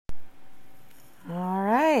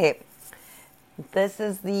right. This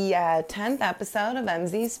is the 10th episode of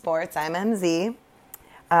MZ Sports. I'm MZ.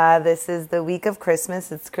 This is the week of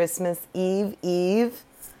Christmas. It's Christmas Eve.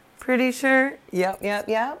 Pretty sure.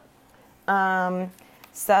 Yep.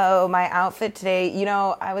 So my outfit today,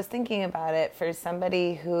 I was thinking about it for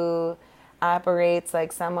somebody who operates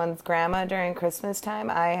like someone's grandma during Christmas time.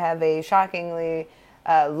 I have a shockingly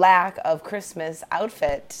lack of Christmas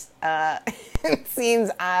outfit. It seems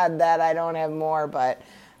odd that I don't have more, but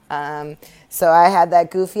so I had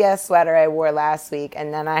that goofy ass sweater I wore last week,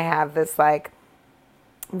 and then I have this like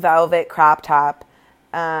velvet crop top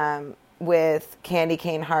with candy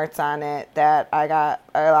cane hearts on it that I got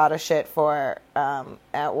a lot of shit for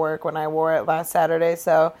at work when I wore it last Saturday.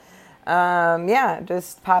 So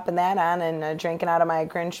just popping that on and drinking out of my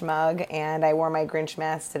Grinch mug, and I wore my Grinch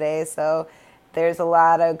mask today, so there's a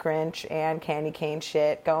lot of Grinch and candy cane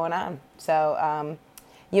shit going on. So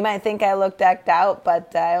you might think I look decked out,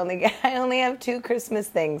 but I only have 2 Christmas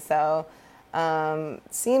things, so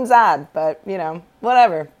seems odd, but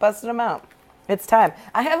whatever, busted them out. It's time.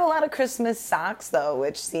 I have a lot of Christmas socks though,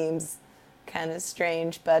 which seems kind of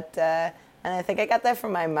strange, but and I think I got that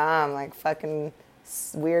from my mom, like fucking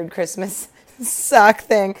weird Christmas sock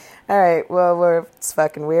thing. All right, well, it's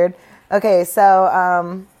fucking weird. Okay,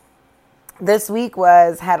 so this week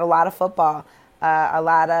had a lot of football, a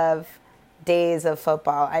lot of days of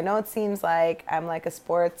football. I know it seems like I'm like a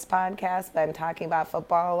sports podcast, but I'm talking about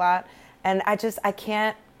football a lot, and I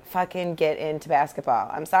can't fucking get into basketball.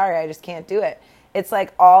 I'm sorry, I just can't do it. It's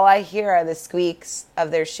like all I hear are the squeaks of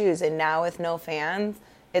their shoes, and now with no fans,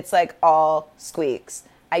 it's like all squeaks.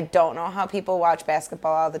 I don't know how people watch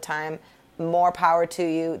basketball all the time. More power to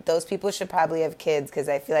you. Those people should probably have kids, because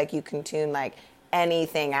I feel like you can tune like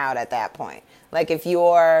anything out at that point. Like if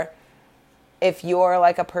you're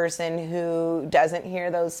like a person who doesn't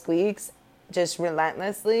hear those squeaks just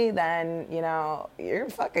relentlessly, then you're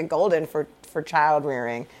fucking golden for child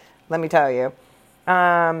rearing, let me tell you.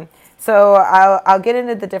 So I'll get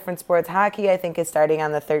into the different sports. Hockey, I think, is starting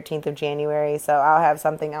on the 13th of January, so I'll have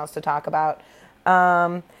something else to talk about.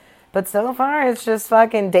 But so far, it's just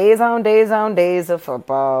fucking days of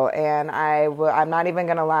football, and I'm not even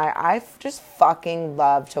going to lie, I just fucking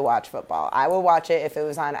love to watch football. I would watch it if it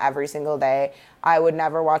was on every single day. I would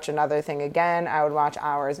never watch another thing again. I would watch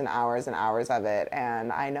hours and hours and hours of it,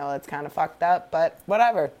 and I know it's kind of fucked up, but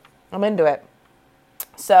whatever. I'm into it.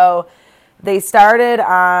 So they started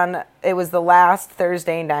it was the last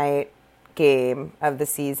Thursday night game of the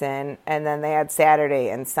season, and then they had Saturday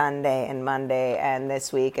and Sunday and Monday, and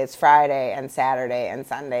this week it's Friday and Saturday and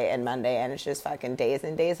Sunday and Monday, and it's just fucking days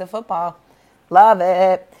and days of football. Love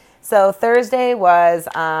it. So Thursday was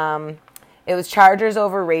it was Chargers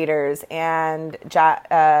over Raiders, and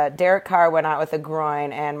Derek Carr went out with a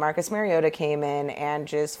groin, and Marcus Mariota came in and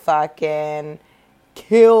just fucking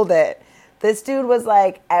killed it. This dude was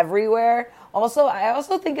like everywhere. Also, I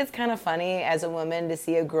also think it's kind of funny as a woman to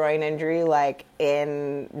see a groin injury like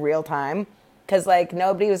in real time, because like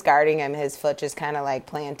nobody was guarding him. His foot just kind of like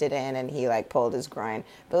planted in, and he like pulled his groin.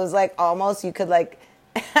 But it was like almost you could like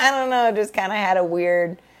I don't know, just kind of had a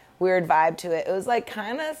weird vibe to it. It was like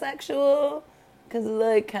kind of sexual because it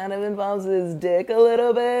like kind of involves his dick a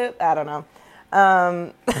little bit. I don't know.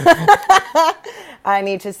 I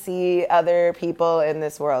need to see other people in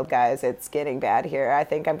this world, guys. It's getting bad here. I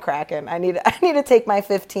think I'm cracking. I need to take my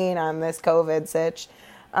 15 on this COVID sitch.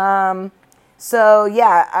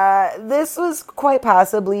 This was quite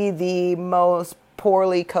possibly the most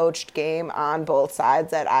poorly coached game on both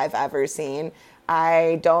sides that I've ever seen.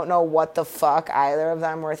 I don't know what the fuck either of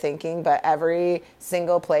them were thinking, but every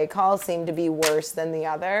single play call seemed to be worse than the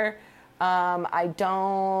other. I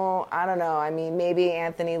don't know. I mean, maybe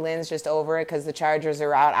Anthony Lynn's just over it because the Chargers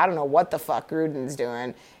are out. I don't know what the fuck Gruden's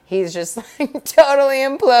doing. He's just like totally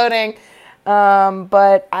imploding.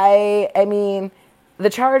 But I mean,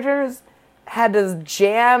 the Chargers had to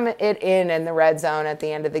jam it in the red zone at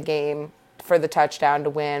the end of the game for the touchdown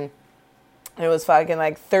to win. It was fucking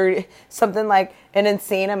like 30, something like an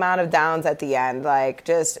insane amount of downs at the end. Like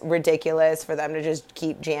just ridiculous for them to just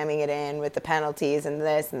keep jamming it in with the penalties and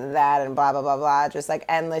this and that and blah, blah, blah, blah. Just like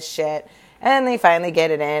endless shit. And they finally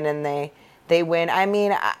get it in and they win. I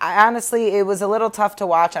mean, I honestly, it was a little tough to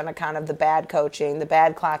watch on account of the bad coaching, the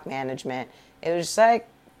bad clock management. It was just like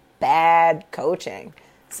bad coaching.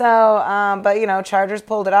 So, but Chargers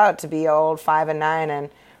pulled it out to be old 5-9, and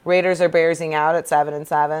Raiders are bearsing out at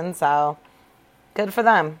 7-7. So good for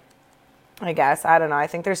them, I guess. I don't know. I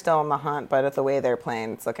think they're still in the hunt, but at the way they're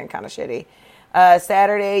playing, it's looking kind of shitty.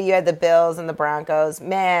 Saturday, you had the Bills and the Broncos.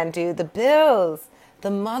 Man, dude, the Bills. The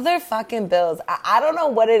motherfucking Bills. I don't know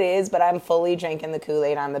what it is, but I'm fully drinking the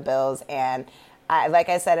Kool-Aid on the Bills. And like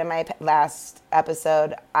I said in my last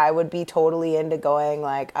episode, I would be totally into going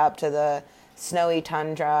like up to the snowy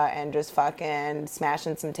tundra and just fucking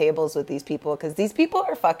smashing some tables with these people, because these people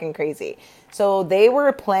are fucking crazy. So they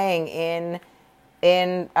were playing in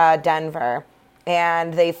Denver,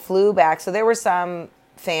 and they flew back. So there were some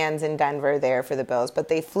fans in Denver there for the Bills, but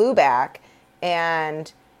they flew back,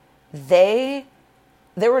 and there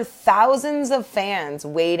were thousands of fans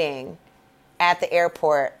waiting at the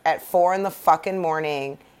airport at 4 in the fucking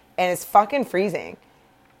morning, and it's fucking freezing,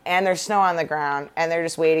 and there's snow on the ground, and they're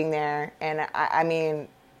just waiting there. And I mean,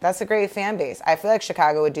 that's a great fan base. I feel like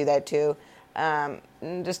Chicago would do that too.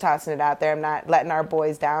 Just tossing it out there. I'm not letting our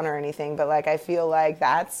boys down or anything, but like, I feel like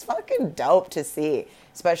that's fucking dope to see,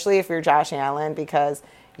 especially if you're Josh Allen, because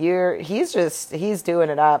he's doing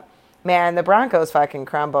it up. Man, the Broncos fucking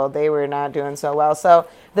crumbled. They were not doing so well. So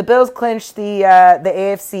the Bills clinched the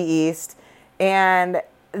AFC East, and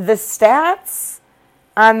the stats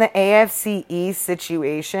on the AFC East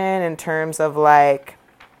situation in terms of like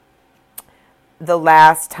the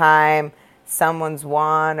last time someone's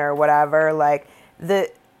won or whatever, like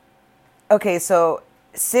so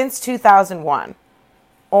since 2001,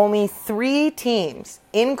 only 3 teams,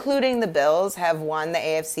 including the Bills, have won the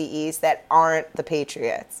AFC East that aren't the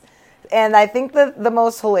Patriots. And I think the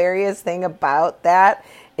most hilarious thing about that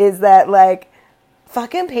is that, like,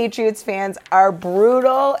 fucking Patriots fans are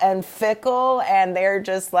brutal and fickle, and they're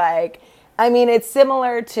just like, I mean, it's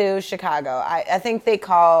similar to Chicago. I think they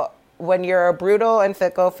call, when you're a brutal and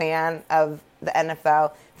fickle fan of the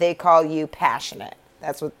NFL, they call you passionate.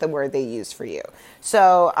 That's what the word they use for you.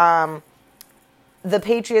 So, the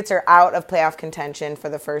Patriots are out of playoff contention for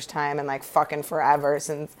the first time in like fucking forever,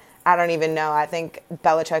 since I don't even know. I think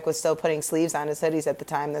Belichick was still putting sleeves on his hoodies at the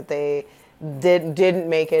time that they didn't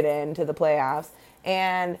make it into the playoffs.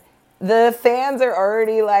 And the fans are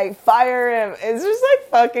already like, fire him. It's just like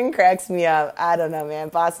fucking cracks me up. I don't know, man.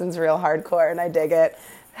 Boston's real hardcore, and I dig it.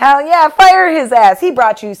 Hell yeah, fire his ass. He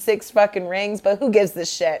brought you 6 fucking rings, but who gives a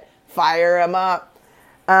shit? Fire him up.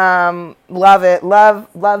 Love it. Love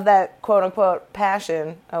that quote unquote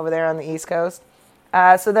passion over there on the East Coast.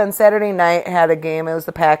 So then Saturday night had a game. It was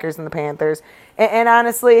the Packers and the Panthers. And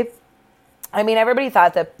honestly, I mean, everybody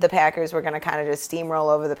thought that the Packers were going to kind of just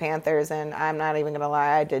steamroll over the Panthers, and I'm not even going to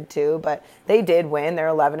lie, I did too. But they did win. They're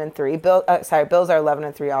 11-3. Bills are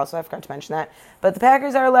 11-3 also. I forgot to mention that. But the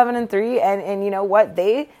Packers are 11-3, and you know what?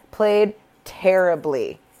 They played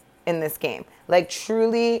terribly in this game. Like,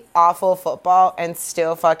 truly awful football, and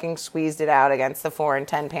still fucking squeezed it out against the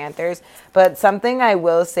 4-10 Panthers. But something I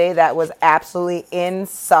will say that was absolutely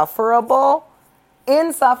insufferable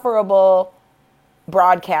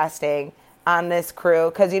broadcasting on this crew,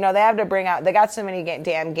 because, you know, they have to they got so many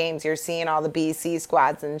damn games. You're seeing all the BC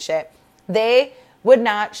squads and shit. They would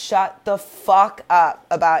not shut the fuck up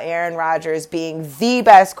about Aaron Rodgers being the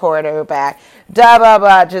best quarterback. Blah, blah,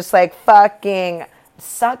 blah. Just like fucking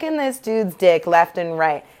sucking this dude's dick left and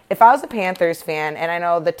right. If I was a Panthers fan, and I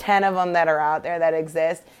know the 10 of them that are out there that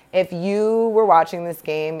exist, if you were watching this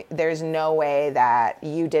game, there's no way that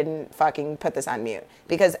you didn't fucking put this on mute.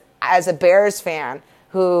 Because as a Bears fan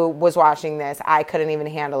who was watching this, I couldn't even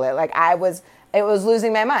handle it. Like, it was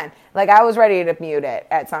losing my mind. Like, I was ready to mute it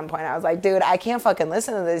at some point. I was like, dude, I can't fucking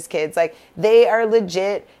listen to these kids. Like, they are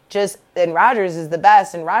legit just, and Rodgers is the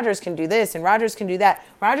best, and Rodgers can do this, and Rodgers can do that.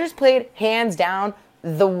 Rodgers played hands down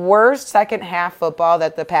the worst second half football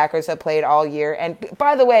that the Packers have played all year. And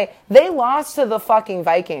by the way, they lost to the fucking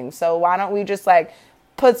Vikings. So why don't we just like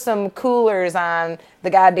put some coolers on the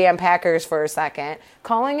goddamn Packers for a second?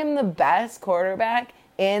 Calling him the best quarterback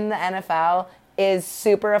in the NFL is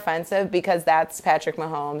super offensive, because that's Patrick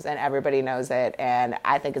Mahomes and everybody knows it. And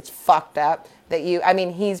I think it's fucked up that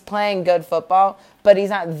he's playing good football, but he's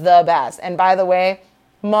not the best. And by the way,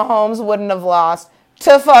 Mahomes wouldn't have lost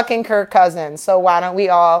to fucking Kirk Cousins. So why don't we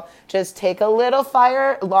all just take a little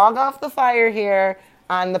log off the fire here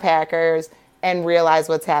on the Packers and realize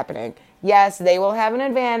what's happening. Yes, they will have an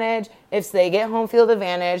advantage if they get home field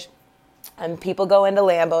advantage and people go into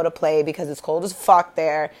Lambeau to play because it's cold as fuck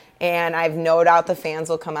there, and I've no doubt the fans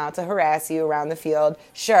will come out to harass you around the field.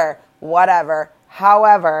 Sure, whatever.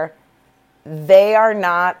 However, they are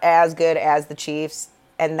not as good as the Chiefs,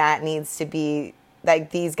 and that needs to be,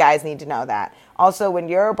 like, these guys need to know that. Also, when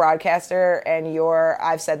you're a broadcaster and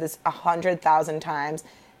I've said this 100,000 times,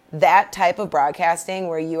 that type of broadcasting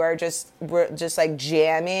where you are just like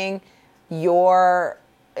jamming your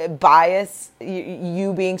bias,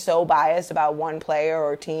 you being so biased about one player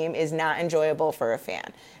or team is not enjoyable for a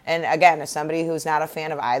fan. And again, as somebody who's not a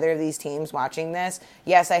fan of either of these teams watching this,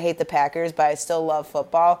 yes, I hate the Packers, but I still love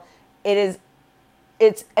football. It's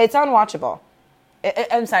unwatchable.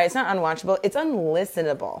 I'm sorry, it's not unwatchable. It's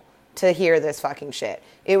unlistenable to hear this fucking shit.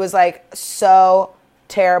 It was like so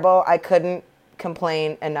terrible. I couldn't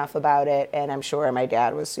complain enough about it, and I'm sure my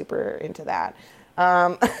dad was super into that.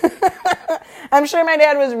 I'm sure my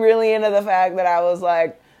dad was really into the fact that I was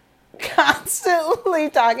like constantly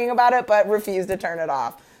talking about it, but refused to turn it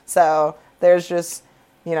off. So there's just,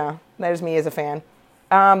 there's me as a fan.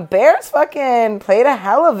 Bears fucking played a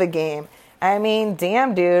hell of a game. I mean,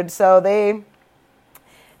 damn, dude. So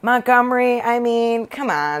Montgomery, I mean, come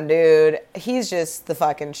on, dude. He's just the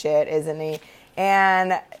fucking shit, isn't he?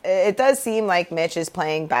 And it does seem like Mitch is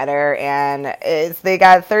playing better, and they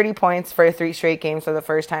got 30 points for 3 straight games for the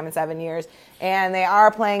first time in 7 years, and they are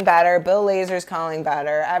playing better. Bill Lazor's calling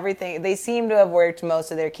better. Everything, they seem to have worked most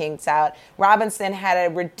of their kinks out. Robinson had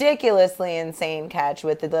a ridiculously insane catch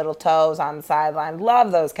with the little toes on the sideline.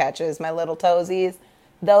 Love those catches, my little toesies.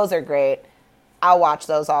 Those are great. I'll watch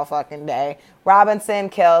those all fucking day. Robinson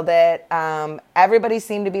killed it. Everybody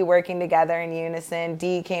seemed to be working together in unison.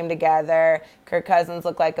 D came together. Kirk Cousins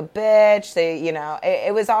looked like a bitch.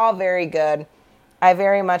 It was all very good. I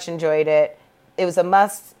very much enjoyed it. It was a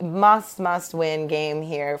must win game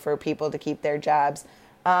here for people to keep their jobs.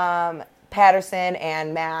 Patterson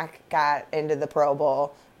and Mack got into the Pro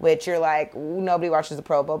Bowl, which you're like, nobody watches the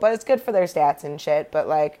Pro Bowl, but it's good for their stats and shit. But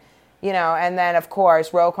and then, of course,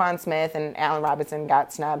 Roquan Smith and Allen Robinson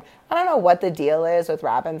got snubbed. I don't know what the deal is with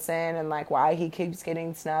Robinson and, why he keeps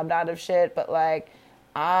getting snubbed out of shit, but,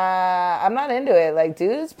 I'm not into it.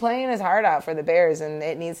 Dude's playing his heart out for the Bears, and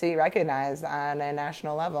it needs to be recognized on a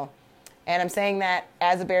national level. And I'm saying that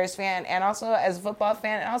as a Bears fan and also as a football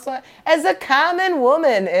fan and also as a common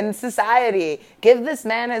woman in society. Give this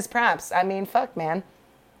man his props. I mean, fuck, man.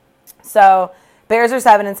 So Bears are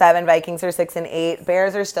 7-7. Vikings are 6-8.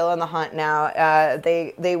 Bears are still in the hunt now.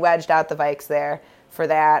 They wedged out the Vikes there for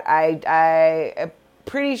that. I am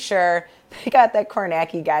pretty sure they got that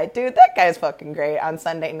Kornacki guy. Dude, that guy's fucking great on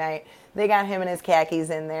Sunday night. They got him and his khakis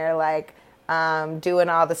in there, doing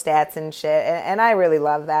all the stats and shit. And I really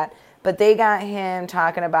love that. But they got him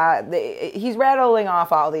talking about, he's rattling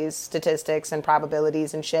off all these statistics and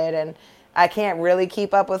probabilities and shit, and I can't really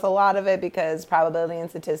keep up with a lot of it because probability and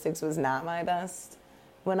statistics was not my best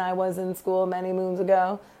when I was in school many moons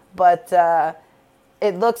ago. But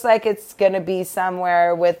it looks like it's going to be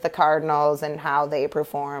somewhere with the Cardinals, and how they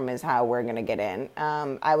perform is how we're going to get in.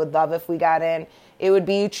 I would love if we got in. It would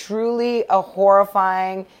be truly a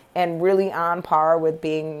horrifying and really on par with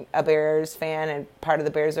being a Bears fan and part of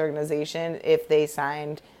the Bears organization if they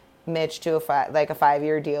signed Mitch to a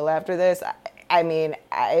 5-year deal after this. I mean,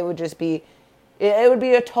 it would just be, it would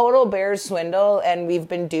be a total Bears swindle, and we've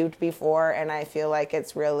been duped before, and I feel like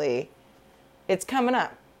it's coming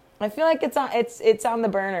up. I feel like it's on the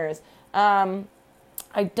burners.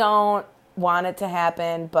 I don't want it to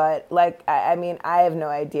happen, but I mean, I have no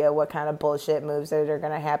idea what kind of bullshit moves that are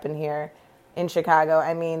going to happen here in Chicago.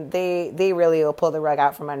 I mean, they really will pull the rug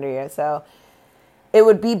out from under you, so it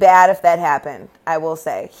would be bad if that happened, I will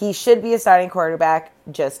say. He should be a starting quarterback,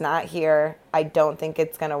 just not here. I don't think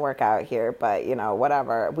it's going to work out here, but,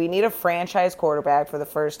 whatever. We need a franchise quarterback for the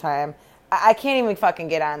first time. I can't even fucking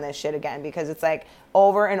get on this shit again because it's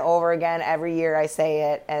over and over again every year I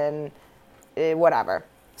say it, and whatever.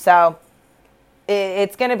 So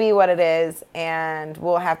it's going to be what it is, and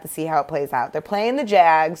we'll have to see how it plays out. They're playing the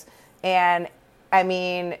Jags, and, I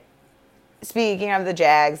mean, speaking of the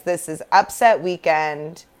Jags, this is upset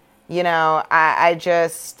weekend. It's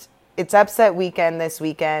upset weekend this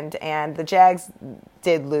weekend, and the Jags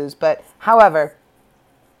did lose. But, however,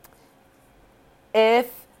 it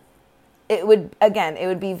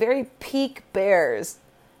would be very peak Bears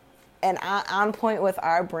and on point with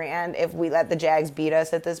our brand if we let the Jags beat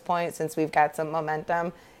us at this point, since we've got some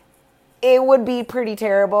momentum. It would be pretty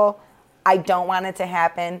terrible. I don't want it to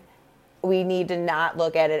happen. We need to not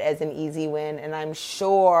look at it as an easy win, and I'm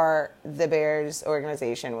sure the Bears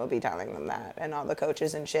organization will be telling them that, and all the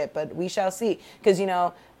coaches and shit, but we shall see. Because,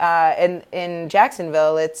 in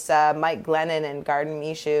Jacksonville, it's Mike Glennon and Gardner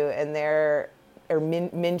Minshew, and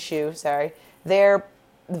Minshew, sorry. They're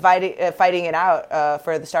fighting it out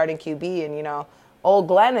for the starting QB, and, old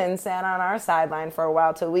Glennon sat on our sideline for a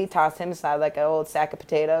while till we tossed him aside like an old sack of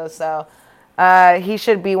potatoes, so he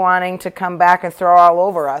should be wanting to come back and throw all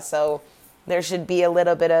over us, so there should be a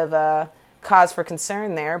little bit of a cause for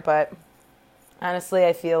concern there. But honestly,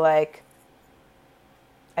 I feel like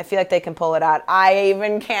I feel like they can pull it out. I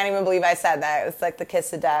can't even believe I said that. It's like the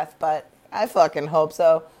kiss of death, but I fucking hope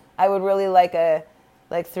so. I would really like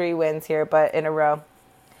 3 wins here, but in a row.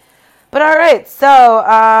 But all right,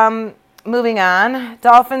 so moving on.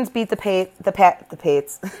 Dolphins beat the Pates. They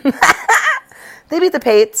beat the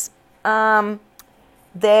Pates.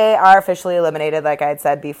 They are officially eliminated, like I had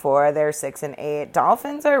said before. They're 6-8.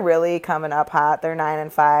 Dolphins are really coming up hot. They're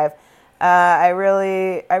 9-5. I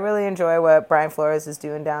really enjoy what Brian Flores is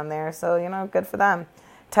doing down there. So, good for them.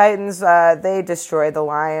 Titans, they destroyed the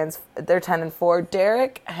Lions. They're 10-4.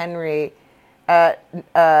 Derrick Henry, I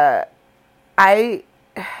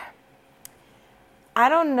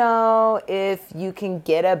don't know if you can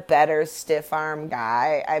get a better stiff arm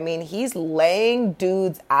guy. I mean, he's laying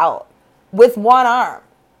dudes out with one arm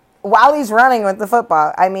while he's running with the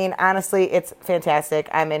football. I mean, honestly, it's fantastic.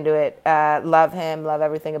 I'm into it. Love him. Love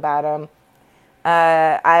everything about him.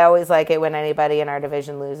 I always like it when anybody in our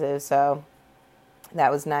division loses, so that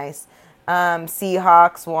was nice.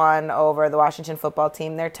 Seahawks won over the Washington football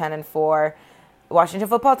team. They're 10-4. Washington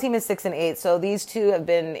football team is 6-8. So these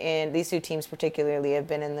two teams particularly have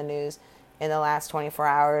been in the news in the last 24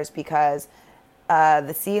 hours because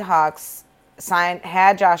the Seahawks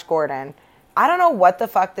had Josh Gordon. I don't know what the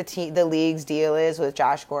fuck the league's deal is with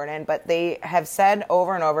Josh Gordon, but they have said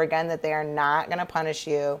over and over again that they are not going to punish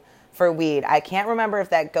you for weed. I can't remember if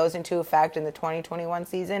that goes into effect in the 2021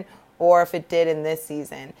 season or if it did in this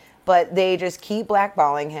season. But they just keep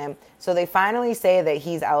blackballing him. So they finally say that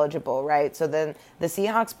he's eligible, right? So then the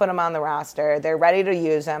Seahawks put him on the roster. They're ready to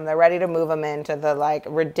use him. They're ready to move him into the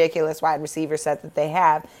ridiculous wide receiver set that they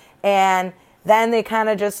have. And then they kind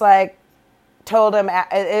of just told him,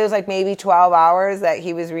 it was maybe 12 hours that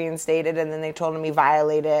he was reinstated, and then they told him he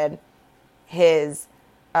violated his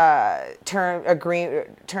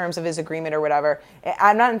terms of his agreement or whatever.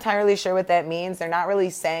 I'm not entirely sure what that means. They're not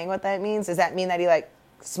really saying what that means. Does that mean that he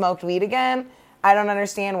smoked weed again? I don't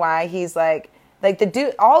understand why he's the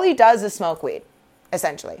dude, all he does is smoke weed,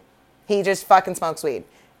 essentially. He just fucking smokes weed.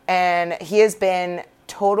 And he has been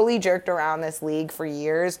totally jerked around this league for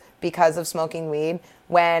years because of smoking weed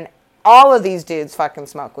when all of these dudes fucking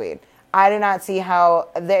smoke weed. I do not see how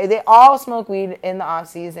they all smoke weed in the off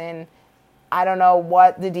season. I don't know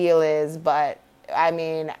what the deal is, but I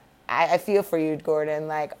mean, I feel for you, Gordon.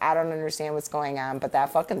 I don't understand what's going on, but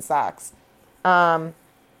that fucking sucks. And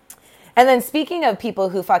then speaking of people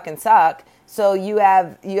who fucking suck, so you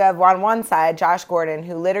have on one side Josh Gordon,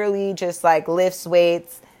 who literally just lifts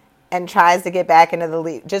weights and tries to get back into the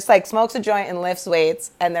league, just smokes a joint and lifts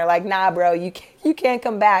weights, and they're like, nah, bro, you can't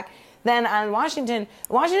come back. Then on Washington,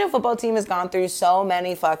 the Washington football team has gone through so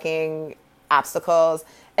many fucking obstacles,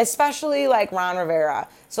 especially Ron Rivera.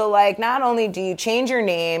 So not only do you change your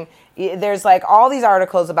name, there's all these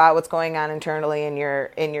articles about what's going on internally in your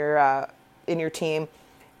team.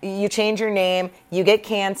 You change your name, you get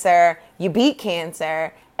cancer, you beat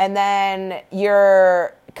cancer, and then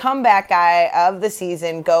your comeback guy of the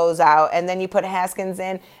season goes out, and then you put Haskins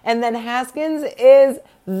in, and then Haskins is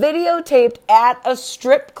videotaped at a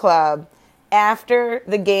strip club after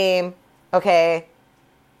the game, okay?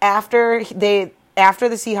 After the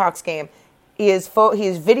Seahawks game, he is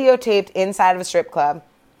videotaped inside of a strip club,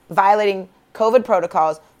 violating COVID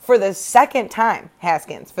protocols for the second time,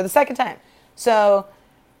 Haskins, for the second time. So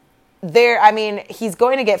he's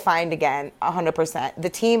going to get fined again, 100%. The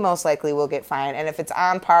team most likely will get fined, and if it's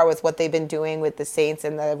on par with what they've been doing with the Saints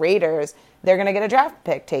and the Raiders, they're going to get a draft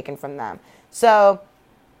pick taken from them. So,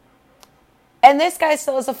 and this guy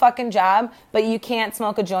still has a fucking job, but you can't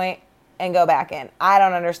smoke a joint and go back in. I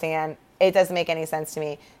don't understand. It doesn't make any sense to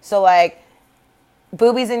me. So,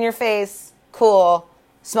 boobies in your face, cool.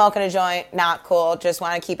 Smoking a joint, not cool. Just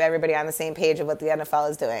want to keep everybody on the same page of what the NFL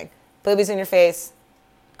is doing. Boobies in your face,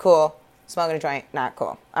 cool. Smoking a joint, not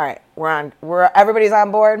cool. All right, everybody's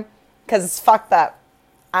on board because it's fucked up.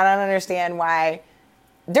 I don't understand why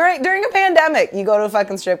during a pandemic you go to a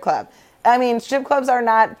fucking strip club. I mean, strip clubs are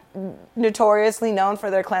not notoriously known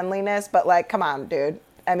for their cleanliness, but come on, dude.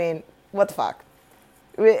 I mean, what the fuck?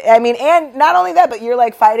 I mean, and not only that, but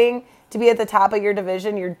you're fighting to be at the top of your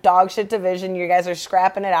division, your dog shit division. You guys are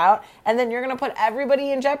scrapping it out, and then you're gonna put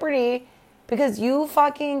everybody in jeopardy because you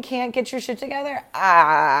fucking can't get your shit together.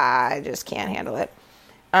 I just can't handle it.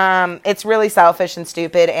 It's really selfish and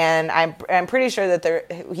stupid, and I'm pretty sure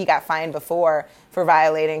that he got fined before for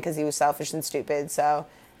violating because he was selfish and stupid. So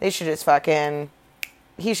they should just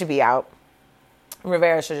he should be out.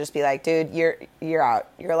 Rivera should just be like, dude, you're out.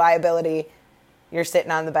 You're a liability. You're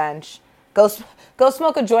sitting on the bench. Go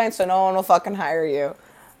smoke a joint so no one will fucking hire you.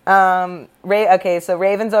 Okay, so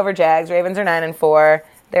Ravens over Jags. Ravens are 9-4.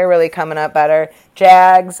 They're really coming up better.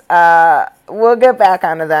 Jags, we'll get back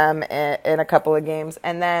onto them in a couple of games.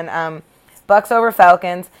 And then Bucks over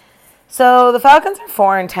Falcons. So the Falcons are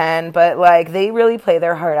 4-10, but like they really play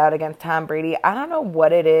their heart out against Tom Brady. I don't know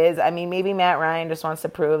what it is. I mean, maybe Matt Ryan just wants to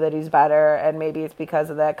prove that he's better, and maybe it's because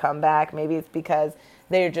of that comeback. Maybe it's because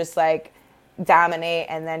they're just like dominate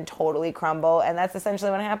and then totally crumble, and that's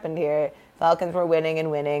essentially what happened here. Falcons were winning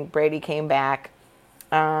and winning. Brady came back,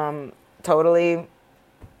 totally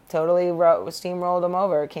steamrolled them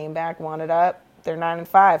over. Came back, won it up. They're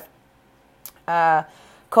 9-5.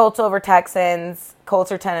 Colts over Texans. Colts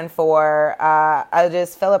are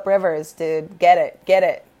 10-4. Phillip Rivers, dude, get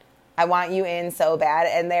it. I want you in so bad,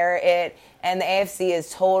 and the AFC is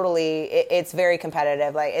totally. It's very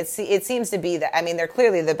competitive. Like it seems to be that. I mean, they're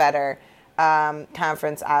clearly the better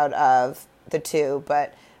conference out of the two,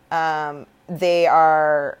 but they're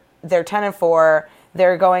 10-4.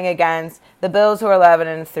 They're going against the Bills, who are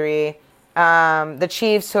 11-3. The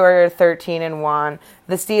Chiefs, who are 13-1,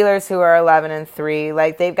 the Steelers, who are 11-3.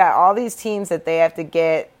 Like they've got all these teams that they have to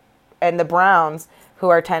get, and the Browns, who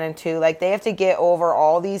are 10-2. Like they have to get over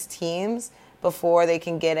all these teams before they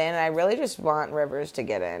can get in. And I really just want Rivers to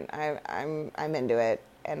get in. I'm into it,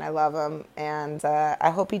 and I love him, and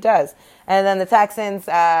I hope he does. And then the Texans,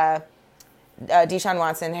 Deshaun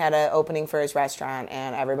Watson had an opening for his restaurant,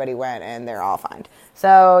 and everybody went, and they're all fine.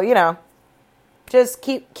 So just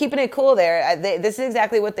keeping it cool there. This is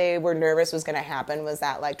exactly what they were nervous was going to happen, was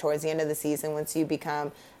that like towards the end of the season, once you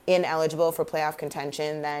become ineligible for playoff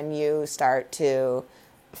contention, then you start to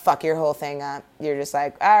fuck your whole thing up. You're just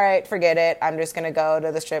like, all right, forget it. I'm just going to go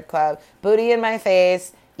to the strip club, booty in my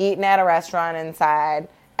face, eating at a restaurant inside.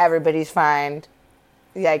 Everybody's fine.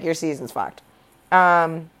 Like your season's fucked.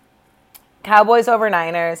 Cowboys over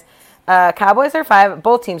Niners. Cowboys are 5.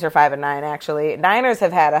 Both teams are 5-9. Actually, Niners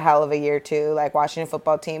have had a hell of a year too, like Washington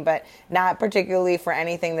football team, but not particularly for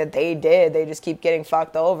anything that they did. They just keep getting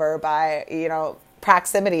fucked over by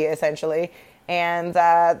proximity essentially, and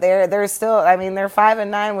they're still. I mean, they're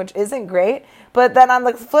 5-9, which isn't great. But then on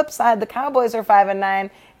the flip side, the Cowboys are 5-9,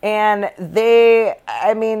 and they're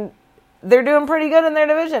doing pretty good in their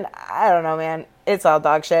division. I don't know, man. It's all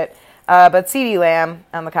dog shit. But CeeDee Lamb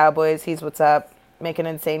on the Cowboys, he's what's up. Making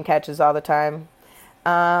insane catches all the time.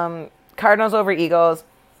 Cardinals over Eagles.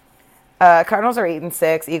 Cardinals are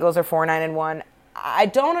 8-6. Eagles are 4-9-1. I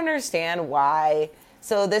don't understand why.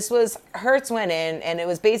 So this was Hurts went in, and it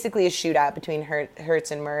was basically a shootout between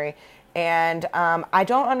Hurts and Murray. And I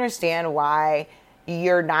don't understand why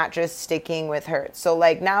you're not just sticking with Hurts. So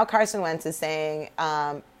like now Carson Wentz is saying,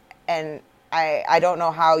 and I don't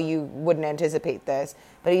know how you wouldn't anticipate this,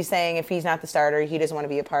 but he's saying if he's not the starter, he doesn't want to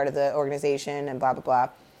be a part of the organization and blah, blah, blah,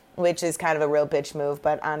 which is kind of a real bitch move.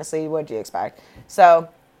 But honestly, what do you expect? So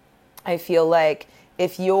I feel like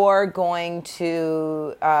if you're going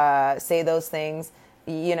to say those things,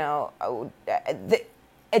 it's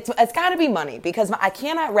got to be money, because I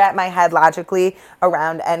cannot wrap my head logically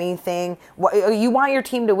around anything. You want your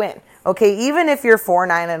team to win, okay? Even if you're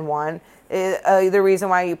 4-9-1. The reason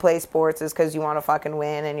why you play sports is because you want to fucking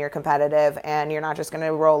win and you're competitive, and you're not just going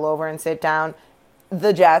to roll over and sit down.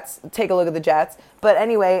 The Jets, take a look at the Jets. But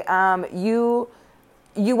anyway, you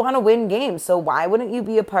want to win games, so why wouldn't you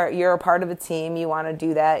be a part? You're a part of a team. You want to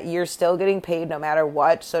do that. You're still getting paid no matter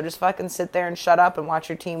what. So just fucking sit there and shut up and watch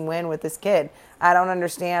your team win with this kid. I don't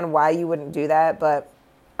understand why you wouldn't do that, but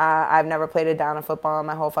I've never played a down of football in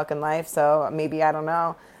my whole fucking life, so maybe I don't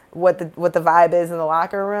know what the vibe is in the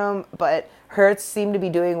locker room, but Hurts seemed to be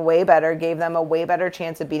doing way better, gave them a way better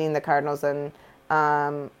chance of beating the Cardinals than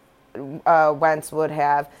Wentz would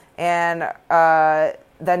have. And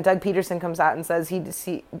then Doug Peterson comes out and says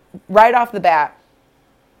he right off the bat,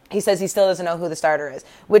 he says he still doesn't know who the starter is,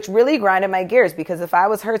 which really grinded my gears, because if I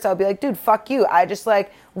was Hurts, I would be like, dude, fuck you. I just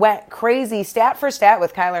went crazy stat for stat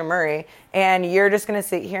with Kyler Murray, and you're just going to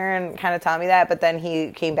sit here and kind of tell me that. But then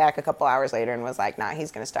he came back a couple hours later and was like, nah,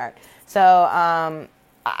 he's going to start. So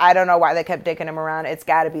I don't know why they kept dicking him around. It's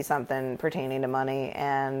got to be something pertaining to money,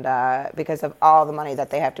 and because of all the money that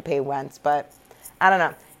they have to pay Wentz. But I don't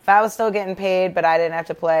know. If I was still getting paid but I didn't have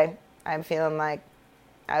to play, I'm feeling like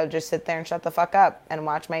I would just sit there and shut the fuck up and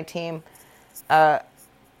watch my team in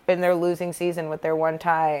their losing season with their one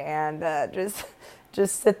tie, and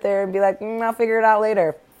just sit there and be like, I'll figure it out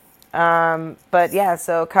later. But yeah,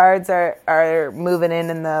 so Cards are moving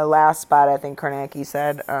in the last spot, I think Kornacki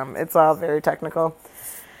said. It's all very technical.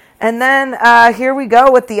 And then here we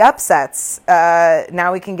go with the upsets.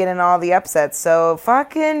 Now we can get in all the upsets. So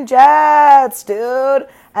fucking Jets, dude.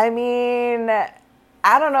 I mean,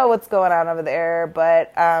 I don't know what's going on over there,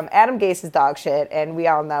 but Adam Gase is dog shit, and we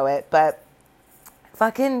all know it. But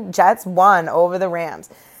fucking Jets won over the Rams.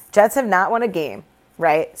 Jets have not won a game,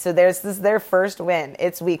 right? So this is their first win.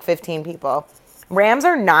 It's week 15, people. Rams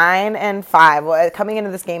are 9-5. Well, coming into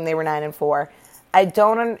this game, they were 9-4.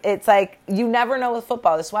 It's like, you never know with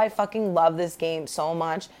football. That's why I fucking love this game so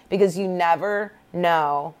much, because you never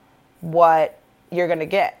know what you're going to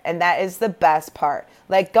get. And that is the best part.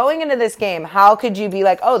 Like, going into this game, how could you be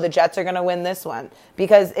like, oh, the Jets are going to win this one?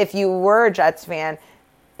 Because if you were a Jets fan,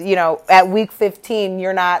 you know, at week 15,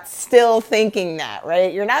 you're not still thinking that,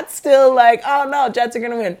 right? You're not still like, oh, no, Jets are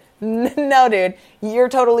going to win. No, dude. You're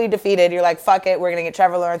totally defeated. You're like, fuck it. We're going to get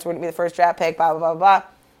Trevor Lawrence. We're going to be the first draft pick, blah, blah, blah, blah.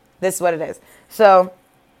 This is what it is. So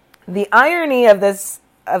the irony of this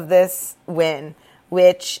win,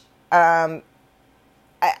 which I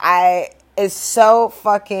is so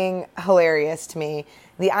fucking hilarious to me.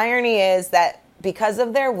 The irony is that because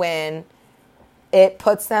of their win, it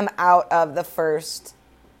puts them out of the first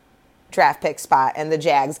draft pick spot and the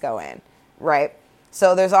Jags go in, right?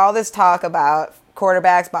 So there's all this talk about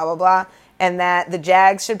quarterbacks, blah, blah, blah, and that the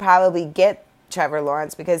Jags should probably get Trevor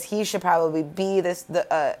Lawrence because he should probably be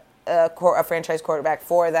a franchise quarterback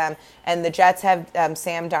for them. And the Jets have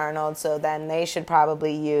Sam Darnold, so then they should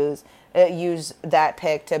probably use that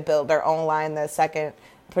pick to build their own line. The second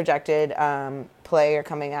projected player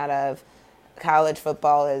coming out of college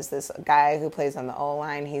football is this guy who plays on the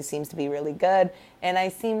O-line. He seems to be really good, and I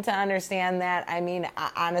seem to understand that. I mean,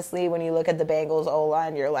 honestly, when you look at the Bengals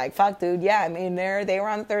O-line, you're like, fuck, dude, yeah, I mean, they were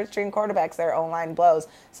on third-string quarterbacks. Their O-line blows,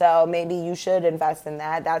 so maybe you should invest in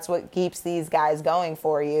that. That's what keeps these guys going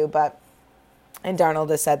for you, and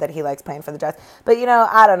Darnold has said that he likes playing for the Jets. But, you know,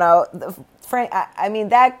 I don't know.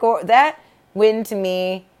 That win to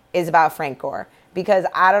me is about Frank Gore. Because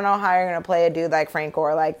I don't know how you're going to play a dude like Frank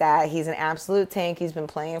Gore like that. He's an absolute tank. He's been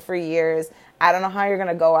playing for years. I don't know how you're going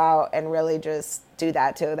to go out and really just do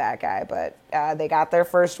that to that guy. But they got their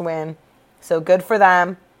first win. So good for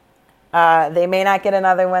them. They may not get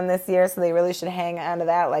another one this year, so they really should hang on to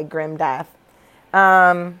that like grim death.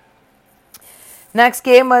 Next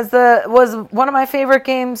game was one of my favorite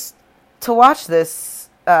games to watch this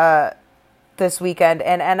weekend,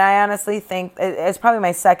 and I honestly think it's probably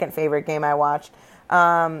my second favorite game I watched.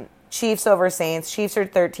 Chiefs over Saints. Chiefs are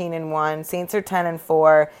 13-1. Saints are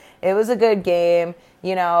 10-4. It was a good game.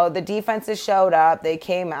 You know, the defenses showed up. They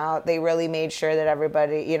came out. They really made sure that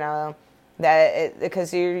everybody, you know,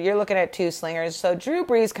 because you're looking at two slingers. So Drew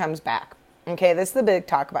Brees comes back. Okay, this is the big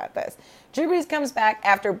talk about this. Drew Brees comes back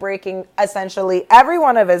after breaking essentially every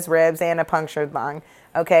one of his ribs and a punctured lung.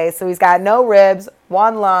 Okay, so he's got no ribs,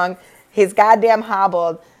 one lung. He's goddamn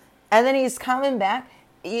hobbled. And then he's coming back.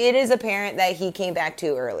 It is apparent that he came back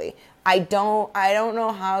too early. I don't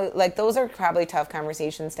know how, like, those are probably tough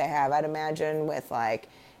conversations to have, I'd imagine, with, like,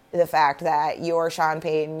 the fact that you're Sean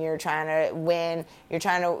Payton, you're trying to win, you're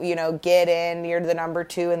trying to, you know, get in, you're the number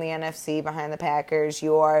 2 in the NFC behind the Packers,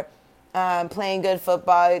 you're playing good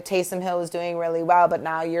football. Taysom Hill is doing really well, but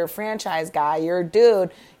now you're a franchise guy, you're a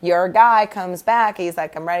dude, your guy comes back, he's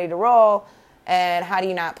like, I'm ready to roll. And how do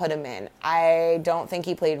you not put him in? I don't think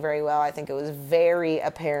he played very well. I think it was very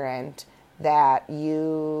apparent that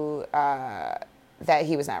that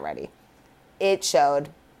he was not ready. It showed.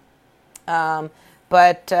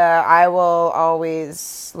 But I will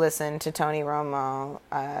always listen to Tony Romo,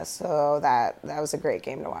 so that was a great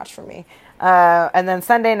game to watch for me. And then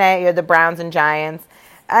Sunday night, you had the Browns and Giants.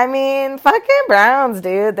 I mean, fucking Browns,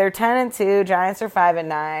 dude. They're 10-2. Giants are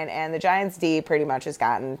 5-9, and the Giants D pretty much has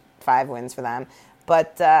gotten 5 wins for them.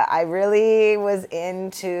 But I really was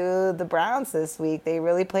into the Browns this week. They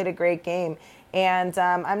really played a great game. And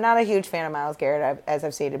I'm not a huge fan of Myles Garrett, as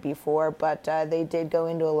I've stated before, but they did go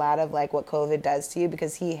into a lot of like what COVID does to you,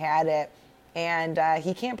 because he had it and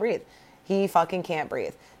he can't breathe. He fucking can't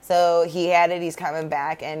breathe. So he had it, he's coming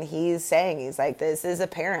back, and he's like, this is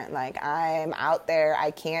apparent. Like, I'm out there,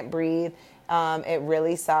 I can't breathe. It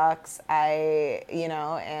really sucks.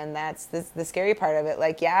 And that's the scary part of it.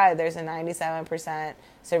 Like, yeah, there's a 97%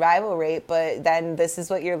 survival rate, but then this is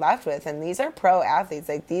what you're left with. And these are pro athletes.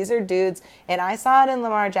 Like, these are dudes. And I saw it in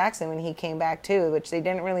Lamar Jackson when he came back too, which they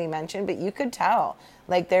didn't really mention, but you could tell.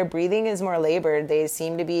 Like, their breathing is more labored. They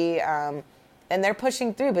seem to be, and they're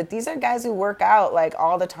pushing through. But these are guys who work out, like,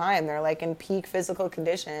 all the time. They're, like, in peak physical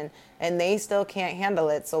condition, and they still can't handle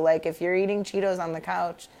it. So, like, if you're eating Cheetos on the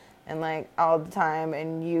couch and, like, all the time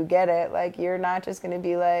and you get it, like, you're not just going to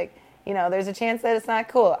be like, you know, there's a chance that it's not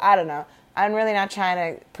cool. I don't know. I'm really not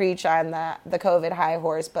trying to preach on the COVID high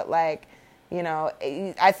horse, but, like, you know,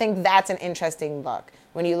 I think that's an interesting look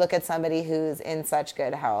when you look at somebody who's in such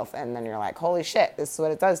good health, and then you're like, holy shit, this is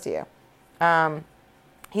what it does to you.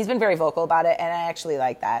 he's been very vocal about it, and I actually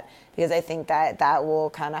like that because I think that will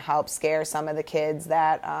kind of help scare some of the kids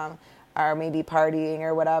that are maybe partying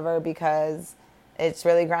or whatever, because it's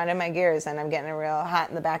really grinding my gears and I'm getting real hot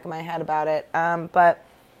in the back of my head about it. But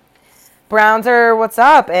Browns are what's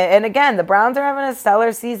up. And again, the Browns are having a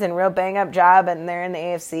stellar season, real bang-up job, and they're in the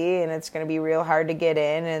AFC, and it's going to be real hard to get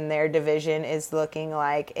in, and their division is looking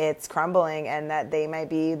like it's crumbling and that they might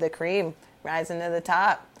be the cream rising to the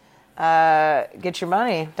top. Get your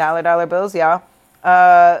money, dollar bills, y'all.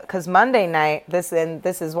 Because Monday night, this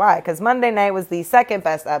is why, because Monday night was the second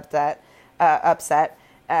best upset,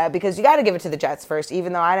 because you got to give it to the Jets first.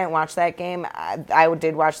 Even though I didn't watch that game, I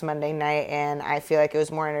did watch Monday night, and I feel like it was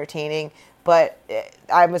more entertaining. But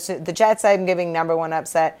the Jets, I'm giving number one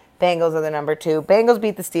upset. Bengals are the number two. Bengals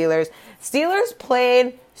beat the Steelers. Steelers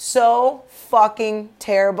played so fucking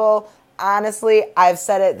terrible. Honestly, I've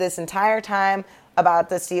said it this entire time about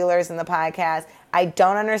the Steelers in the podcast. I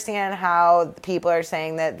don't understand how people are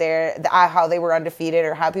saying that how they were undefeated,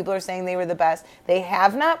 or how people are saying they were the best. They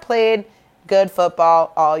have not played good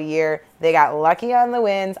football all year. They got lucky on the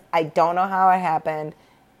wins. I don't know how it happened.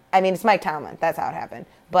 I mean, it's Mike Tomlin. That's how it happened.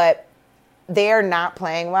 But they are not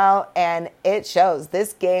playing well, and it shows.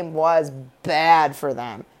 This game was bad for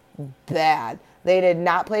them. Bad. They did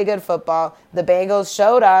not play good football. The Bengals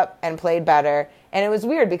showed up and played better. And it was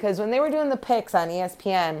weird because when they were doing the picks on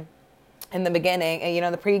ESPN in the beginning,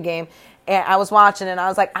 the pregame, and I was watching and I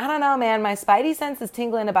was like, I don't know, man, my spidey sense is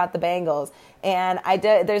tingling about the Bengals. And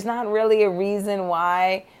there's not really a reason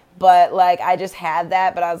why, but I just had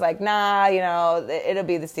that. But I was like, nah, it'll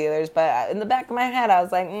be the Steelers. But in the back of my head, I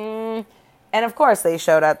was like, And of course they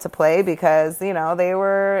showed up to play because, they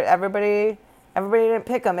were, everybody didn't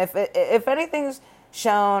pick them. If anything's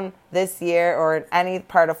shown this year or in any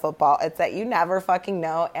part of football, it's that you never fucking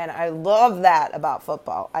know, and I love that about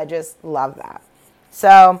football. I just love that.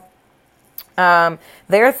 So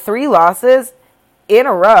their 3 losses in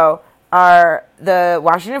a row are the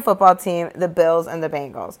Washington football team, the Bills, and the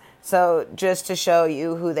Bengals. So just to show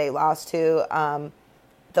you who they lost to,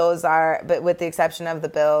 those are, but with the exception of the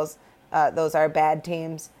Bills, those are bad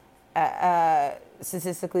teams.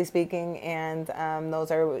 Statistically speaking, and those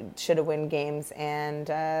should have win games, and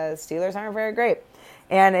Steelers aren't very great.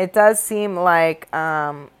 And it does seem like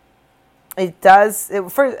I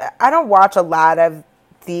don't watch a lot of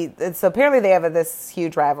so apparently they have this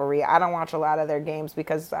huge rivalry. I don't watch a lot of their games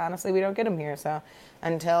because honestly we don't get them here. So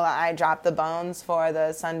until I drop the bones for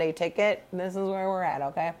the Sunday ticket, this is where we're at.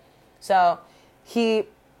 Okay, so the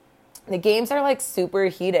games are super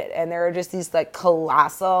heated, and there are just these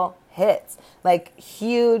colossal hits,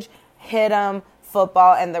 huge hit 'em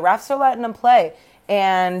football, and the refs are letting them play.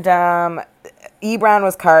 And Ebron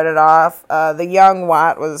was carted off. The young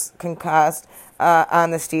Watt was concussed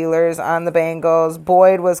on the Steelers. On the Bengals,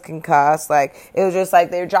 Boyd was concussed. It was just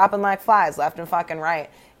they were dropping like flies left and fucking right.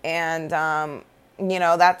 And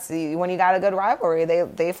that's when you got a good rivalry,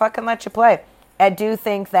 they fucking let you play. I do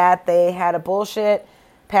think that they had a bullshit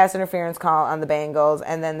pass interference call on the Bengals,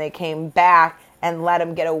 and then they came back and let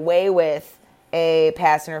him get away with a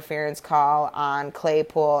pass interference call on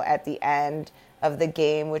Claypool at the end of the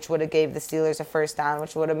game, which would have gave the Steelers a first down,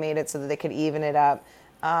 which would have made it so that they could even it up.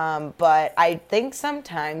 But I think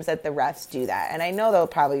sometimes that the refs do that. And I know they'll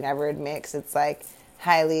probably never admit because it's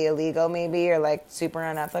highly illegal maybe, or super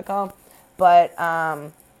unethical. But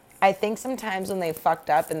I think sometimes when they fucked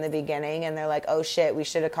up in the beginning and they're like, oh shit, we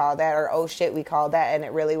should have called that, or oh shit, we called that and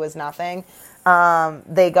it really was nothing.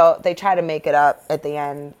 They try to make it up at the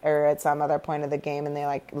end or at some other point of the game, and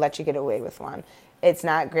they let you get away with one. It's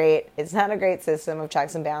not great. It's not a great system of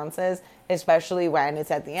checks and balances, especially when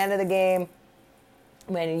it's at the end of the game,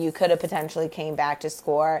 when you could have potentially came back to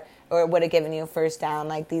score, or it would have given you a first down.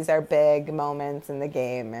 These are big moments in the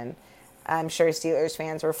game, and I'm sure Steelers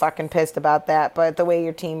fans were fucking pissed about that. But the way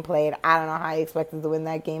your team played, I don't know how you expected to win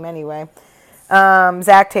that game anyway.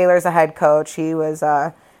 Zach Taylor's a head coach. He was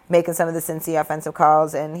making some of the Cincy offensive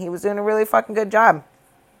calls, and he was doing a really fucking good job.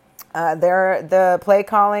 The play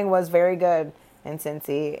calling was very good in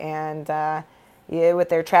Cincy, and with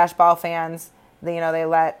their trash ball fans, they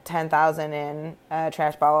let 10,000 in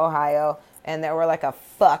Trash Ball, Ohio, and there were a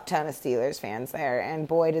fuck ton of Steelers fans there, and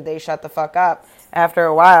boy, did they shut the fuck up after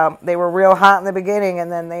a while. They were real hot in the beginning,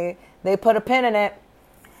 and then they put a pin in it.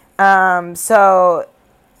 So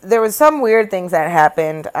there was some weird things that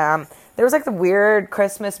happened. There was the weird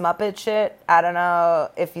Christmas Muppet shit. I don't know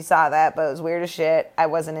if you saw that, but it was weird as shit. I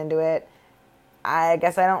wasn't into it. I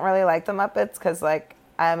guess I don't really like the Muppets because,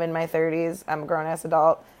 I'm in my 30s. I'm a grown-ass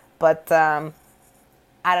adult. But I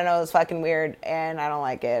don't know. It was fucking weird, and I don't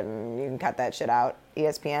like it. And you can cut that shit out,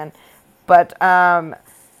 ESPN. But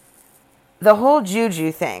the whole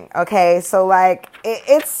Juju thing, okay? So, like,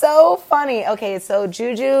 it's so funny. Okay, so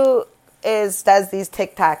Juju does these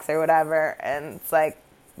TikToks or whatever, and it's like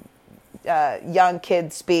young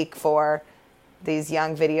kids speak for these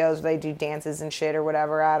young videos where they do dances and shit or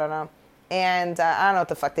whatever, I don't know. And I don't know what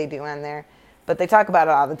the fuck they do on there, but they talk about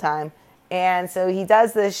it all the time. And so he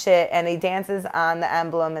does this shit, and he dances on the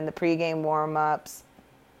emblem in the pregame warm-ups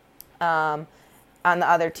on the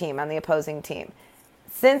other team, on the opposing team.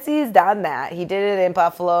 Since he's done that, he did it in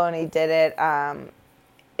Buffalo and he did it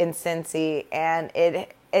in Cincy, and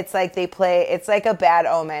it's like they play, it's like a bad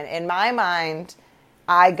omen. In my mind,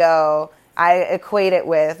 I equate it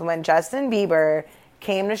with when Justin Bieber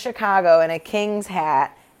came to Chicago in a Kings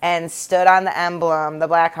hat and stood on the emblem, the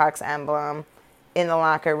Blackhawks emblem, in the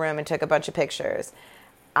locker room and took a bunch of pictures.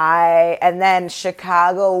 And then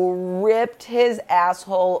Chicago ripped his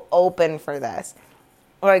asshole open for this.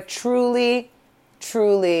 Like, truly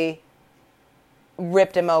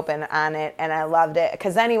ripped him open on it, and I loved it.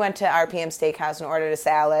 Because then he went to RPM Steakhouse and ordered a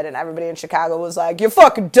salad, and everybody in Chicago was like, "You're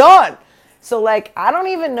fucking done!" So, like, I don't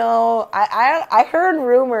even know. I heard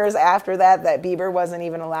rumors after that Bieber wasn't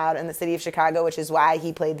even allowed in the city of Chicago, which is why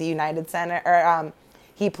he played the United Center, or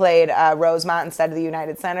he played Rosemont instead of the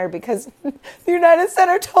United Center, because the United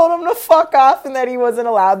Center told him to fuck off and that he wasn't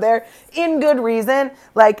allowed there, in good reason.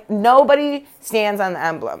 Like, nobody stands on the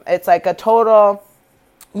emblem. It's like a total...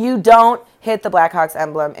 You don't hit the Blackhawks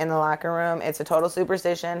emblem in the locker room. It's a total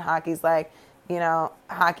superstition. Hockey's like, you know,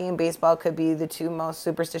 hockey and baseball could be the two most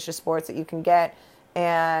superstitious sports that you can get.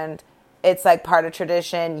 And it's like part of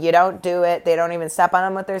tradition. You don't do it. They don't even step on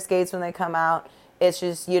them with their skates when they come out. It's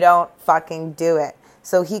just, you don't fucking do it.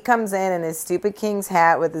 So he comes in his stupid King's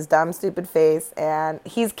hat with his dumb, stupid face. And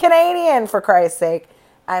he's Canadian, for Christ's sake.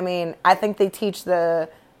 I mean, I think they teach the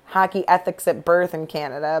hockey ethics at birth in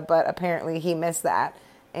Canada, but apparently he missed that.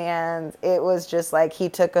 And it was just like he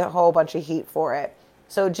took a whole bunch of heat for it.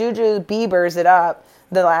 So Juju Biebers it up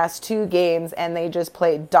the last two games, and they just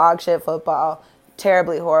played dog shit football.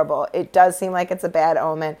 Terribly horrible. It does seem like it's a bad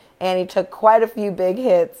omen. And he took quite a few big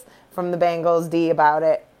hits from the Bengals D about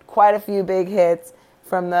it. Quite a few big hits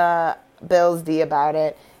from the Bills D about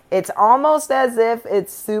it. It's almost as if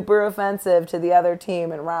it's super offensive to the other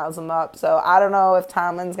team and riles them up. So I don't know if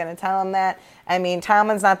Tomlin's going to tell him that. I mean,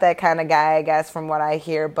 Tomlin's not that kind of guy, I guess, from what I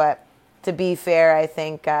hear. But to be fair, I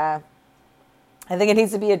think it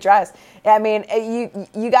needs to be addressed. I mean,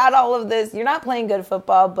 you got all of this. You're not playing good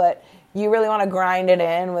football, but you really want to grind it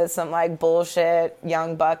in with some, like, bullshit,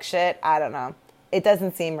 young buck shit. I don't know. It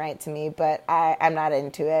doesn't seem right to me, but I'm not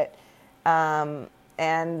into it.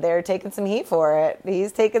 And they're taking some heat for it.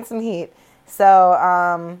 He's taking some heat.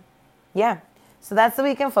 So, yeah. So that's the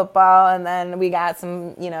week in football. And then we got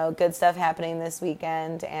some, you know, good stuff happening this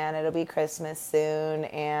weekend. And it'll be Christmas soon.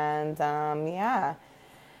 And, yeah.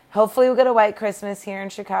 Hopefully we'll get a white Christmas here in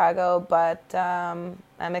Chicago. But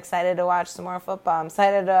I'm excited to watch some more football. I'm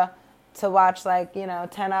excited to watch, like, you know,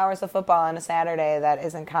 10 hours of football on a Saturday that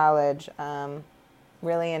isn't college.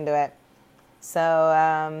 Really into it.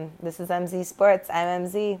 So this is MZ Sports. I'm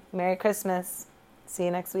MZ. Merry Christmas. See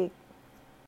you next week.